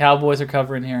 I think Cowboys are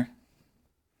covering here.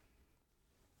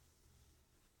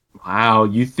 Wow,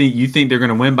 you think they're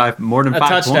gonna win by more than 5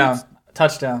 touchdown. points? A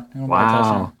touchdown.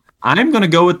 Wow. I'm going to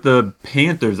go with the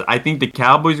Panthers. I think the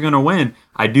Cowboys are going to win.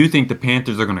 I do think the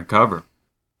Panthers are going to cover.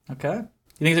 Okay. You think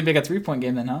it's going to be like a 3-point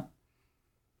game then, huh?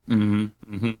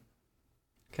 Mm-hmm. Mm-hmm.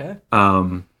 Okay.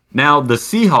 Now, the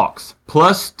Seahawks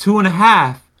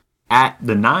 +2.5 at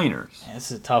the Niners. Yeah, this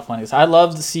is a tough one. I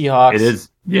love the Seahawks. It is.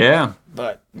 Yeah.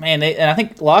 But, man, and I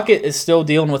think Lockett is still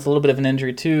dealing with a little bit of an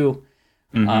injury, too.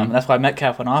 Mm-hmm. That's why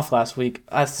Metcalf went off last week.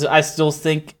 I still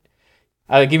think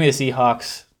give me the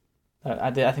Seahawks.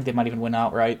 I think they might even win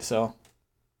outright. So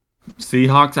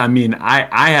Seahawks. I mean,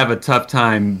 I have a tough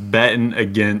time betting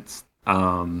against.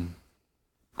 I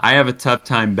have a tough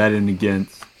time betting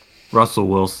against Russell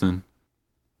Wilson.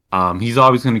 He's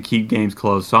always going to keep games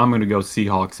close, so I'm going to go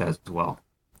Seahawks as well.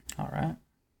 All right.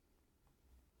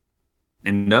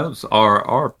 And those are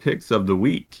our picks of the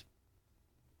week.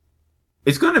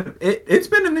 It's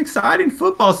been an exciting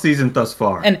football season thus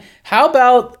far. And how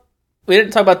about? We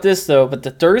didn't talk about this, though, but the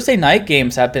Thursday night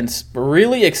games have been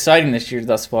really exciting this year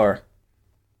thus far.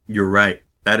 You're right.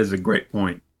 That is a great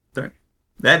point.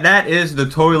 That is the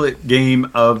toilet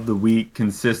game of the week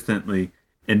consistently,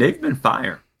 and they've been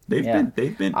fire. They've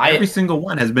been every single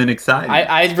one has been exciting.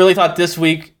 I really thought this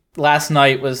week, last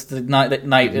night was the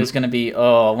night it was going to be.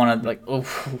 Oh, I want to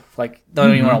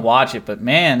don't even want to watch it, but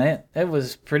man, it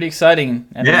was pretty exciting.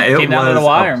 And yeah, it came down to was the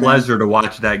wire, a pleasure to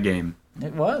watch that game.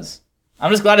 It was. I'm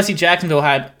just glad to see Jacksonville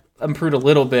had improved a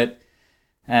little bit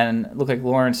and look like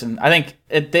Lawrence. And I think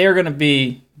they are going to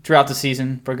be, throughout the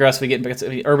season, progressively getting back.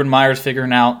 Urban Meyer's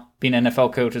figuring out being an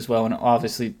NFL coach as well, and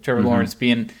obviously Trevor Lawrence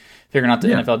figuring out the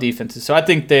NFL defenses. So I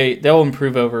think they'll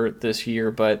improve over this year,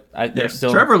 but they're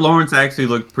still... Trevor Lawrence actually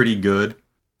looked pretty good.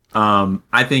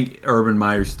 I think Urban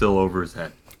Meyer's still over his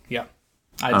head. Yeah.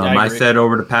 I said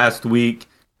over the past week,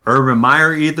 Urban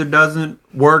Meyer either doesn't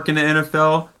work in the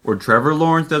NFL or Trevor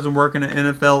Lawrence doesn't work in the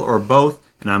NFL or both,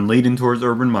 and I'm leading towards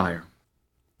Urban Meyer.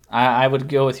 I would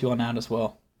go with you on that as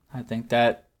well. I think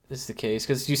that is the case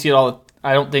because you see it all.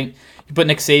 I don't think you put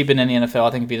Nick Saban in the NFL.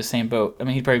 I think it'd be the same boat. I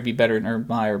mean, he'd probably be better than Urban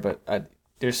Meyer, but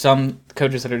there's some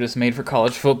coaches that are just made for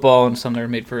college football and some that are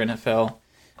made for NFL,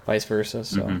 vice versa.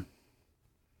 So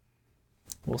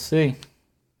we'll see.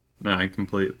 No, I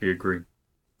completely agree.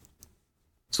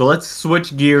 So let's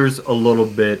switch gears a little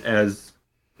bit as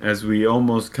we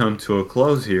almost come to a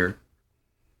close here.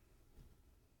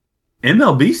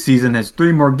 MLB season has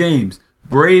 3 more games.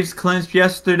 Braves clinched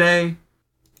yesterday.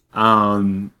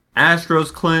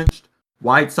 Astros clinched.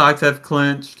 White Sox have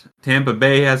clinched. Tampa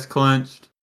Bay has clinched.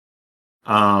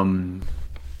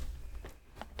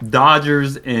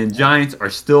 Dodgers and Giants are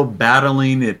still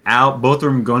battling it out. Both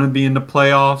of them going to be in the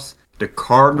playoffs. The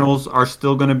Cardinals are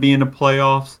still going to be in the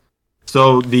playoffs.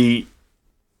 So the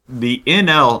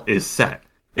NL is set.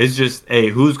 It's just,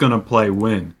 who's going to play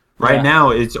when? Right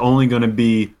now, it's only going to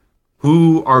be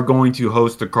who are going to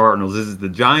host the Cardinals. Is it the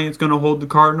Giants going to hold the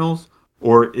Cardinals?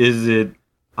 Or is it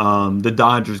the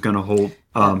Dodgers going to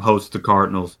host the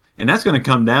Cardinals? And that's going to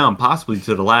come down possibly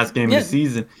to the last game of the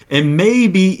season. And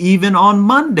maybe even on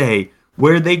Monday,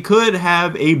 where they could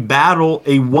have a battle,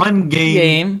 a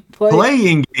one-game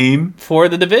playing game for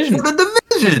the division.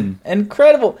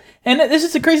 Incredible. And this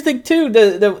is the crazy thing, too.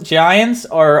 The Giants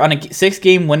are on a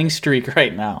 6-game winning streak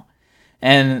right now.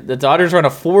 And the Dodgers are on a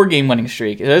 4-game winning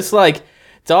streak. It's like,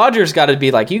 Dodgers got to be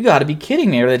like, you got to be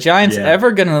kidding me. Are the Giants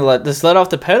ever going to let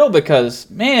off the pedal? Because,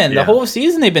 man, the whole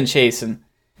season they've been chasing.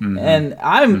 Mm-hmm.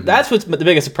 And that's what's the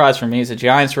biggest surprise for me is the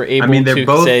Giants were able to they're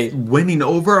both winning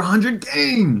over 100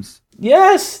 games.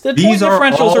 Yes. These are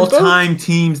all-time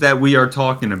teams that we are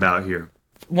talking about here.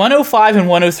 105 and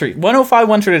 103. 105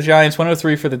 won for the Giants,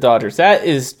 103 for the Dodgers. That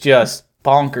is just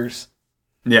bonkers.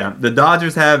 Yeah, the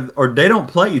Dodgers they don't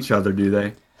play each other, do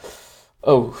they?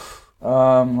 Oh,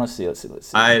 let's see.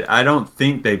 I don't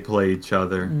think they play each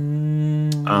other.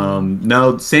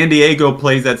 No, San Diego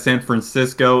plays at San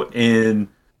Francisco, and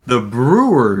the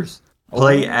Brewers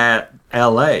play at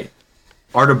LA.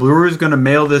 Are the Brewers going to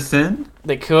mail this in?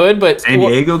 They could, but San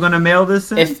Diego going to mail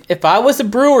this in? If I was the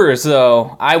Brewers,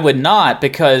 though, I would not,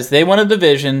 because they won a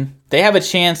division. They have a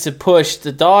chance to push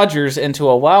the Dodgers into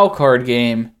a wild card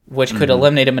game, which could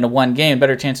eliminate them in a one game.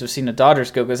 Better chance of seeing the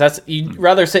Dodgers go, because you'd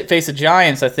rather face the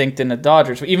Giants, I think, than the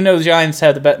Dodgers. Even though the Giants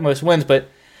have the most wins, but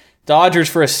Dodgers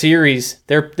for a series,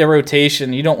 their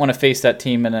rotation, you don't want to face that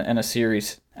team in a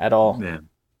series at all. Yeah.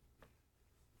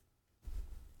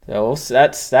 So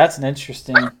that's an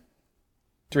interesting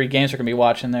 3 games we're going to be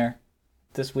watching there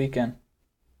this weekend.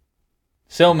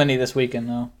 So many this weekend,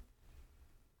 though.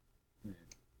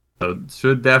 So it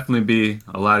should definitely be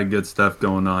a lot of good stuff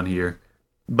going on here.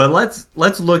 But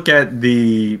let's look at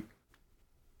the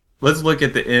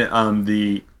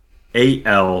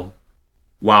AL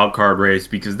wild card race,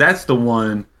 because that's the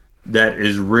one that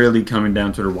is really coming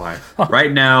down to the wire.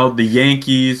 Right now, the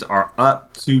Yankees are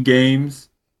up 2 games.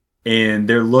 And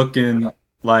they're looking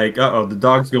like, the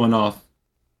dog's going off.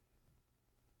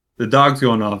 The dog's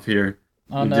going off here.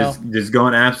 Oh, no. Just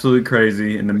going absolutely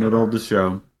crazy in the middle of the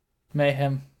show.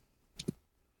 Mayhem.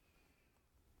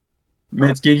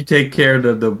 Mitch, can you take care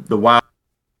of the wild?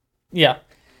 Yeah.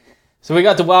 So we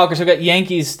got the wild card. So we got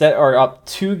Yankees that are up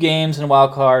 2 games in the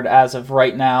wild card as of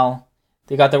right now.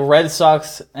 They got the Red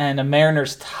Sox and the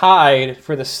Mariners tied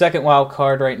for the second wild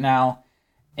card right now.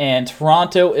 And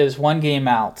Toronto is 1 game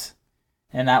out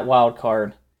in that wild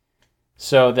card.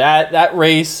 So that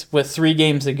race with 3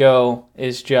 games to go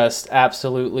is just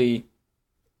absolutely,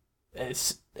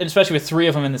 especially with 3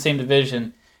 of them in the same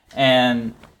division.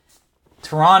 And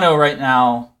Toronto right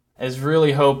now is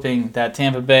really hoping that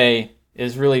Tampa Bay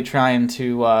is really trying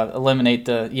to eliminate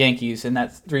the Yankees in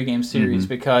that 3-game series,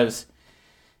 because,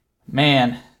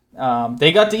 man,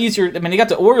 they got the easier. I mean, they got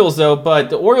the Orioles though, but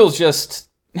the Orioles just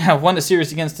won the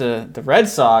series against the Red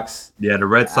Sox. Yeah, the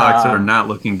Red Sox are not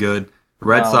looking good. The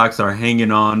Red Sox are hanging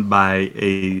on by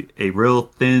a real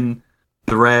thin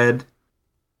thread.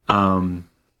 You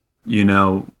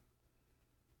know,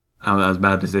 I was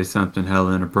about to say something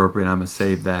hella inappropriate. I'm gonna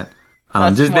save that.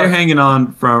 They're hanging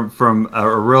on from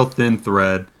a real thin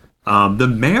thread. The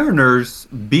Mariners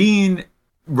being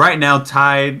right now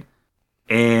tied,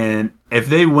 and if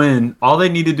they win, all they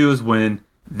need to do is win.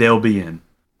 They'll be in.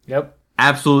 Yep.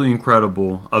 Absolutely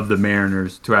incredible of the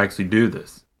Mariners to actually do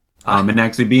this, and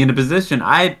actually be in a position.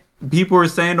 People were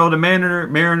saying, "Oh, the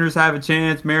Mariners have a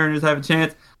chance. Mariners have a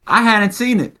chance." I hadn't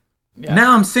seen it. Yeah.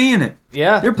 Now I'm seeing it.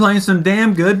 Yeah, they're playing some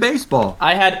damn good baseball.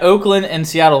 I had Oakland and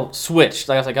Seattle switched.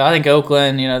 Like, I was like, I think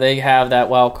Oakland, they have that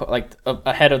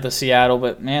ahead of the Seattle,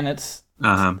 but man, it's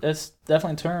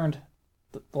definitely turned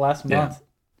the last month.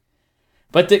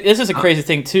 But this is a crazy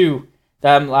thing too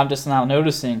that I'm just now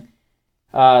noticing.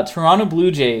 Toronto Blue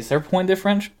Jays, their run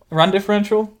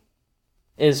differential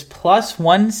is plus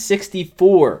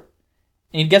 164.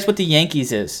 And guess what the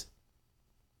Yankees is?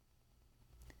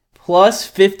 Plus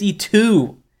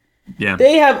 52. Yeah.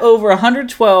 They have over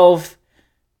 112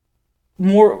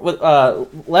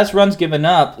 less runs given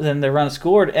up than the runs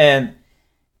scored, and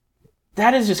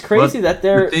that is just crazy that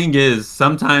they're... The thing is,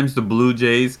 sometimes the Blue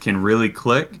Jays can really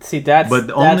click. See, that's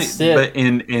it.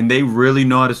 And they really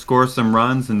know how to score some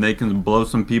runs, and they can blow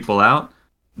some people out.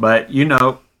 But,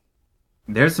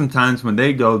 there's some times when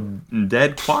they go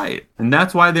dead quiet. And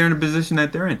that's why they're in a position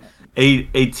that they're in.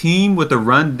 A team with a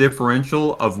run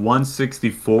differential of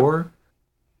 164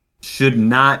 should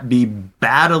not be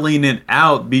battling it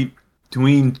out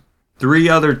between 3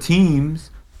 other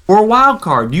teams for a wild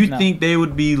card. You think they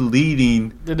would be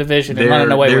leading the division and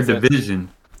running away with division?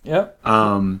 Yep.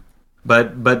 But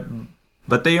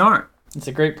they aren't. It's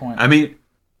a great point. I mean,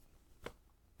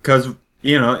 because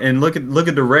and look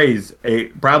at the Rays,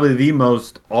 probably the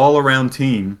most all-around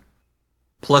team,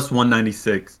 plus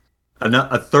 196,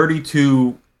 a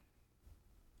 32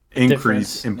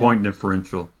 increase in point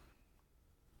differential.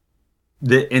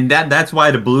 That's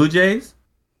why the Blue Jays,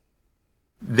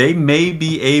 they may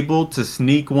be able to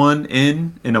sneak one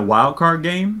in a wild card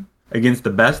game against the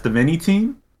best of any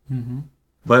team. Mm-hmm.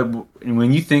 But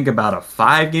when you think about a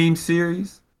 5-game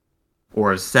series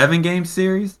or a 7-game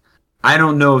series, I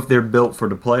don't know if they're built for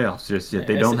the playoffs just yet.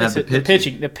 They don't have the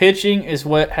pitching. The pitching is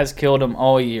what has killed them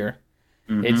all year.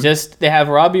 Mm-hmm. It's just they have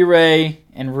Robbie Ray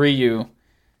and Ryu.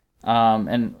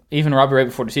 And even Robbie Ray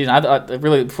before the season, I thought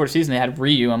really before the season they had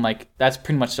Ryu. I'm like, that's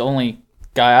pretty much the only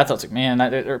guy I thought was like, man,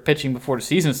 they're pitching before the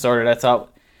season started. I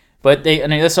thought, but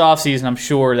this offseason, I'm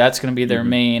sure that's going to be their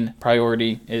main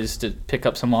priority is to pick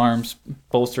up some arms,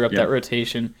 bolster up that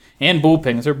rotation, and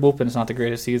bullpen. Their bullpen is not the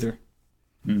greatest either.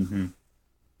 Mm-hmm.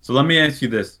 So let me ask you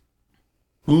this: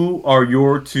 who are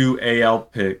your 2 AL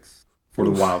picks for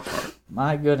the wild card?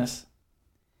 My goodness.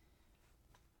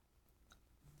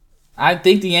 I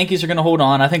think the Yankees are going to hold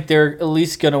on. I think they're at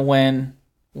least going to win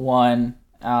one,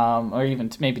 or even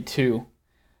maybe two,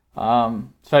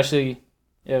 especially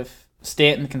if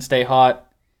Stanton can stay hot.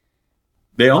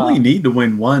 They only need to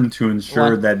win one to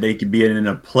ensure that they could be in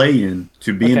a play-in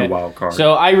to be in the wild card.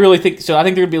 So I really think so. I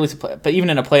think they're going to be able to play, but even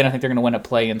in a play-in, I think they're going to win a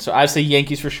play-in. So I say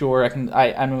Yankees for sure. I'm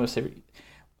going to say.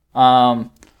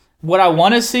 What I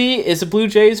want to see is the Blue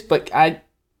Jays, but I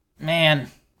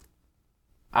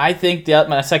think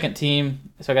my second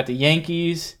team. So I got the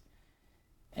Yankees,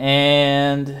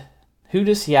 and who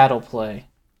does Seattle play?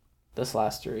 This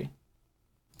last three,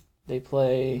 they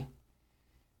play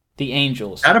the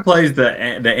Angels. Seattle plays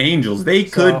the Angels. They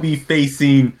could be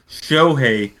facing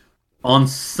Shohei on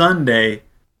Sunday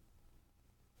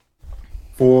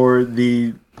for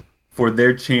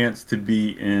their chance to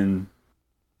be in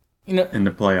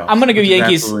the playoffs. I'm gonna go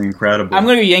Yankees. Absolutely incredible. I'm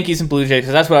gonna go Yankees and Blue Jays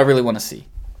because that's what I really want to see.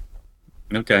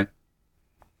 Okay.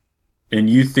 And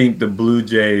you think the Blue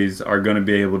Jays are going to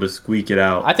be able to squeak it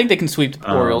out? I think they can sweep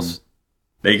the Orioles.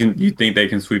 You think they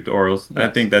can sweep the Orioles? Yes.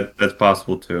 I think that's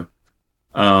possible too.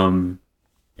 And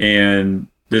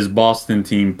this Boston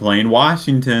team playing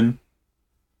Washington.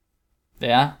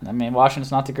 Yeah, I mean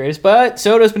Washington's not the greatest, but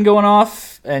Soto's been going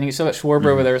off, and you still got Schwarber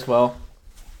over there as well.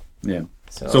 Yeah.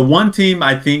 So one team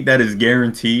I think that is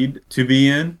guaranteed to be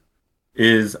in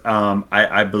is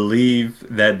I believe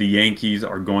that the Yankees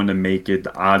are going to make it.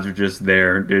 The odds are just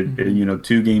there. They're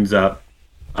 2 games up.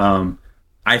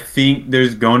 I think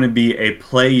there's going to be a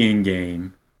play-in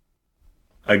game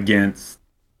against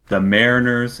the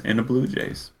Mariners and the Blue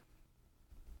Jays.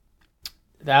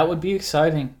 That would be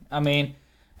exciting. I mean,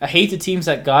 I hate the teams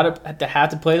that have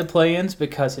to play the play-ins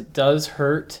because it does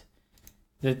hurt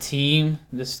the team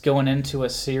that's going into a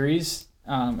series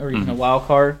or even a wild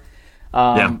card.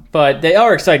 But they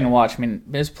are exciting to watch. I mean,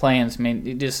 those play-ins. I mean,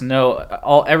 you just know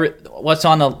what's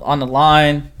on the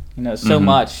line. So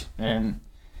much, and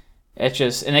it's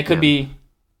just it could be.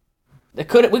 We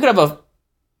could have a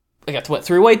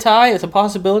 3-way tie. It's a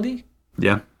possibility.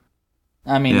 Yeah.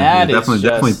 I mean that is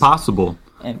definitely possible.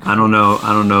 I don't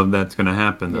know if that's going to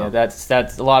happen though. Yeah, that's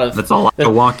a lot of. That's a lot of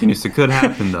wonkiness. It could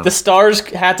happen though. The stars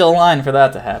had to align for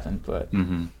that to happen, but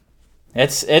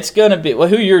it's going to be. Well,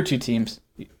 who are your two teams?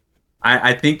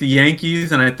 I think the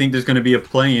Yankees, and I think there's going to be a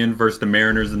play-in versus the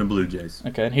Mariners and the Blue Jays.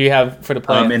 Okay, and who you have for the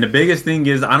play-in? And the biggest thing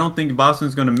is I don't think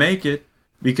Boston's going to make it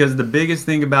because the biggest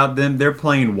thing about them, they're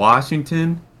playing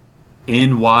Washington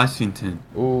in Washington.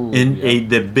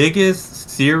 The biggest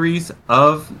series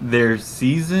of their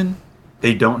season,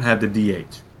 they don't have the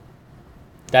DH.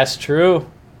 That's true.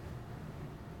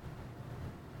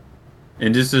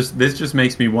 And this just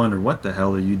makes me wonder, what the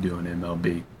hell are you doing,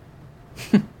 MLB?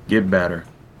 Get better.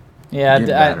 Yeah, Get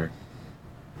better.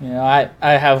 I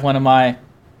have one of my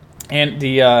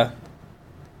the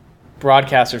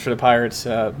broadcasters for the Pirates,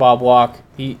 Bob Walk.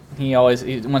 He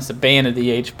wants to ban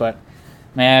the DH, but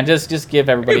man, just give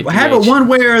everybody. Have it one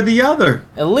way or the other.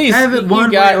 At least have it one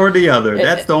way or the other.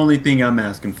 That's the only thing I'm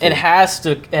asking for. It has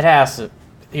to.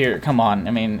 Here, come on.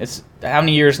 I mean, it's how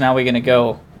many years now are we going to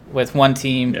go with one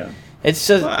team? Yeah. It's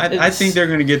just. Well, I think they're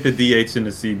going to get the DH in the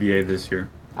CBA this year.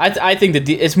 I think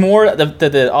it's more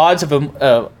the odds of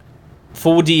a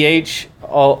full DH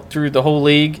all through the whole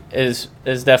league is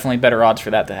definitely better odds for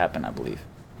that to happen, I believe.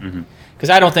 Because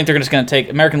I don't think they're just going to take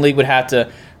American League would have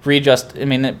to readjust. I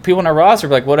mean, people in our roster are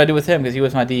like, "What do I do with him?" Because he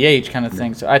was my DH kind of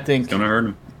thing. So I think it's going to hurt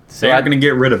him. So they're not going to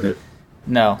get rid of it.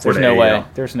 No, there's no way.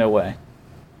 There's no way.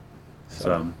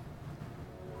 So,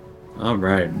 all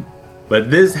right,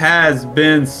 but this has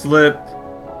been Slip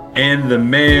and the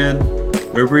Man,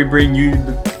 where we bring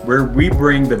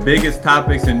the biggest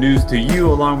topics and news to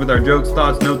you, along with our jokes,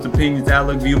 thoughts, notes, opinions,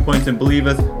 outlook, viewpoints, and believe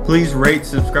us. Please rate,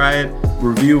 subscribe,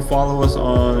 review, follow us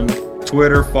on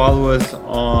Twitter, follow us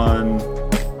on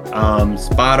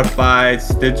Spotify,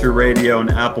 Stitcher Radio, and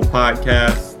Apple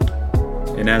Podcasts.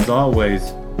 And as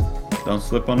always, don't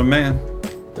slip on the man.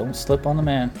 Don't slip on the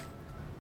man.